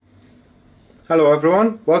Hello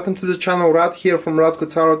everyone, welcome to the channel. Rad here from Radko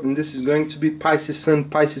Tarot, and this is going to be Pisces Sun,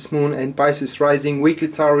 Pisces Moon and Pisces Rising weekly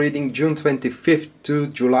tarot reading June 25th to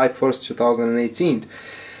July 1st, 2018.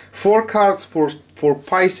 Four cards for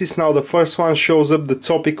Pisces. Now the first one shows up the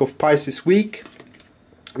topic of Pisces week.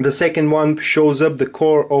 The second one shows up the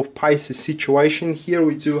core of Pisces situation. Here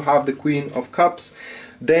we do have the Queen of Cups.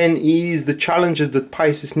 Then is the challenges that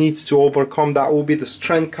Pisces needs to overcome. That will be the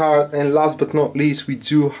Strength card. And last but not least, we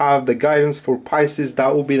do have the guidance for Pisces.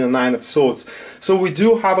 That will be the Nine of Swords. So we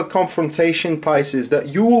do have a confrontation, Pisces, that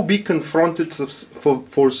you will be confronted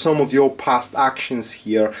for some of your past actions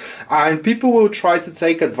here. And people will try to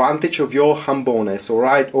take advantage of your humbleness,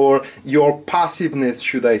 alright? Or your passiveness,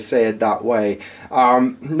 should I say it that way.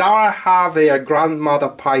 Now I have a grandmother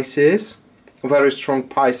Pisces, very strong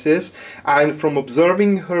Pisces, and from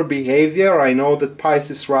observing her behavior I know that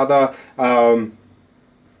Pisces rather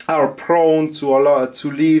are prone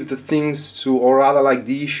to leave the things to, or rather like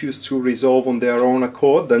the issues to resolve on their own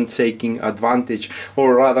accord than taking advantage,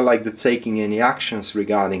 or rather like the taking any actions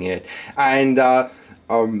regarding it. And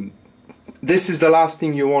this is the last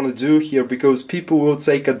thing you want to do here, because people will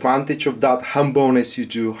take advantage of that humbleness you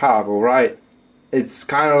do have, alright? It's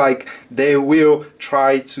kind of like they will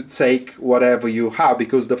try to take whatever you have,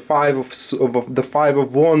 because the Five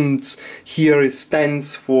of Wands here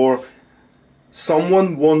stands for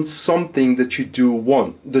someone wants something that you do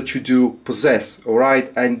want, that you do possess, alright?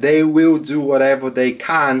 And they will do whatever they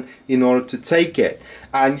can in order to take it.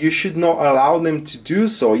 And you should not allow them to do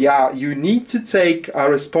so. Yeah, you need to take a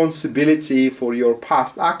responsibility for your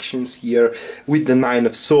past actions here with the Nine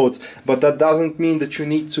of Swords. But that doesn't mean that you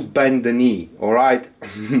need to bend the knee, alright?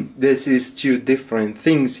 This is two different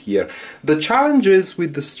things here. The challenges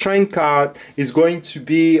with the Strength card is going to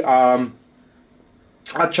be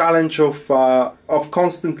a challenge of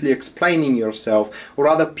constantly explaining yourself, or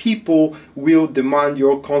other people will demand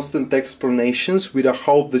your constant explanations with a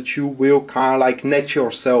hope that you will kind of like net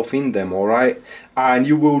yourself in them, alright? And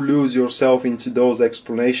you will lose yourself into those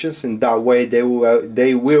explanations, and that way they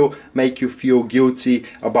will make you feel guilty,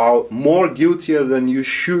 about more guiltier than you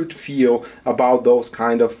should feel about those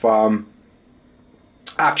kind of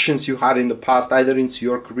actions you had in the past, either into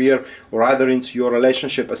your career or either into your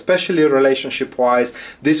relationship. Especially relationship wise,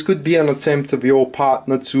 this could be an attempt of your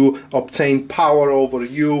partner to obtain power over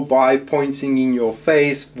you by pointing in your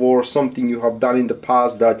face for something you have done in the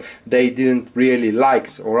past that they didn't really like,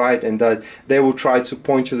 alright? And that they will try to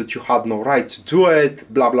point you that you had no right to do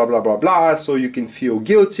it, blah blah blah blah blah, so you can feel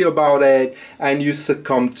guilty about it and you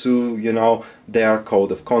succumb to, you know, their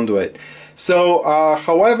code of conduit. So,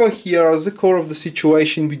 however, here as the core of the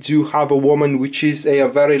situation, we do have a woman which is a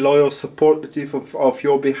very loyal, supportive of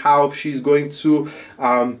your behalf. She's going to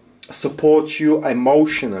support you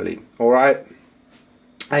emotionally, alright?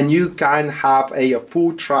 And you can have a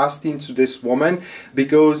full trust into this woman,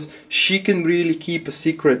 because she can really keep a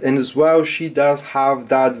secret, and as well she does have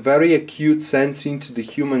that very acute sense into the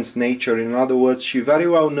human's nature. In other words, she very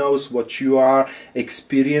well knows what you are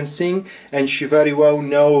experiencing, and she very well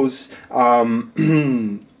knows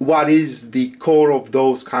what is the core of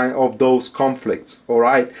those conflicts,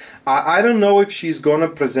 alright? I don't know if she's gonna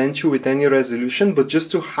present you with any resolution, but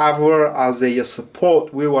just to have her as a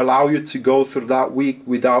support will allow you to go through that week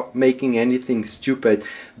without making anything stupid,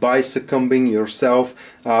 by succumbing yourself,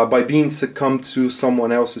 by being succumbed to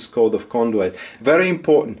someone else's code of conduit. Very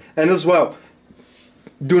important. And as well,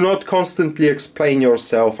 do not constantly explain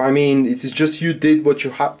yourself. I mean, it is just you did what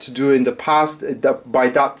you had to do in the past. By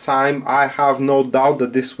that time, I have no doubt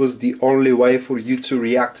that this was the only way for you to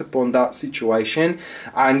react upon that situation.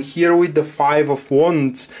 And here with the Five of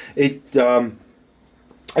Wands,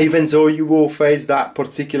 even though you will face that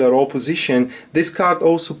particular opposition, this card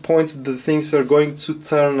also points that things are going to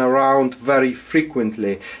turn around very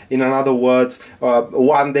frequently. In other words,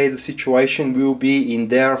 one day the situation will be in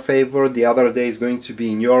their favor, the other day is going to be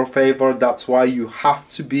in your favor. That's why you have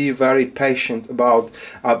to be very patient about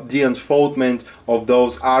the unfoldment of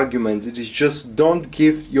those arguments. It is just, don't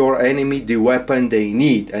give your enemy the weapon they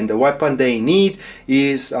need, and the weapon they need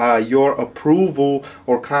is your approval,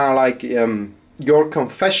 or kind of like your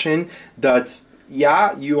confession that,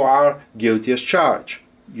 yeah, you are guilty as charged.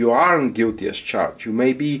 You aren't guilty as charged. You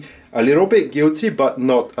may be a little bit guilty, but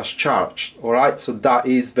not as charged, alright? So that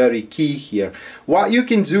is very key here. What you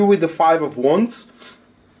can do with the Five of Wands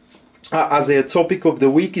as a topic of the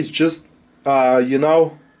week is just, you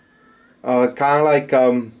know, kind of like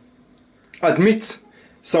admit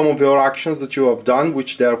some of your actions that you have done,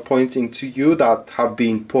 which they are pointing to you, that have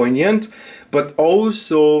been poignant, but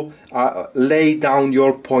also lay down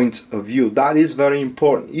your point of view. That is very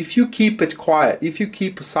important. If you keep it quiet, if you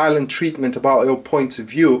keep a silent treatment about your point of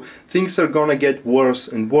view, things are gonna get worse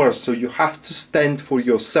and worse. So you have to stand for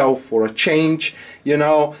yourself, for a change, you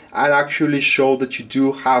know, and actually show that you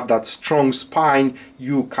do have that strong spine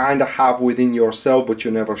you kind of have within yourself, but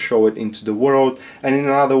you never show it into the world. And in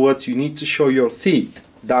other words, you need to show your teeth.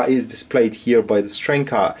 That is displayed here by the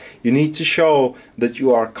Strength card. You need to show that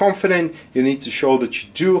you are confident, you need to show that you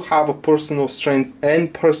do have a personal strength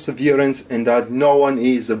and perseverance, and that no one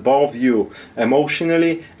is above you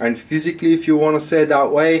emotionally and physically, if you want to say it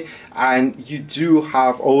that way. And you do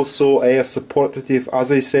have also a supportive,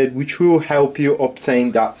 as I said, which will help you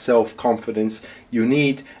obtain that self-confidence you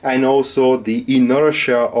need, and also the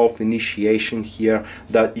inertia of initiation here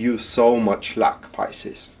that you so much lack,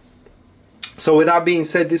 Pisces. So with that being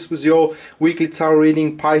said, this was your weekly tarot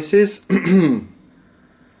reading, Pisces,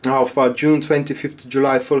 of June 25th to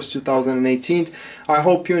July 1st, 2018. I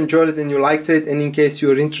hope you enjoyed it and you liked it. And in case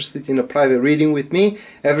you are interested in a private reading with me,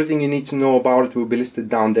 everything you need to know about it will be listed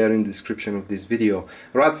down there in the description of this video.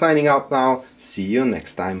 Rad signing out now. See you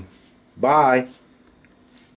next time. Bye.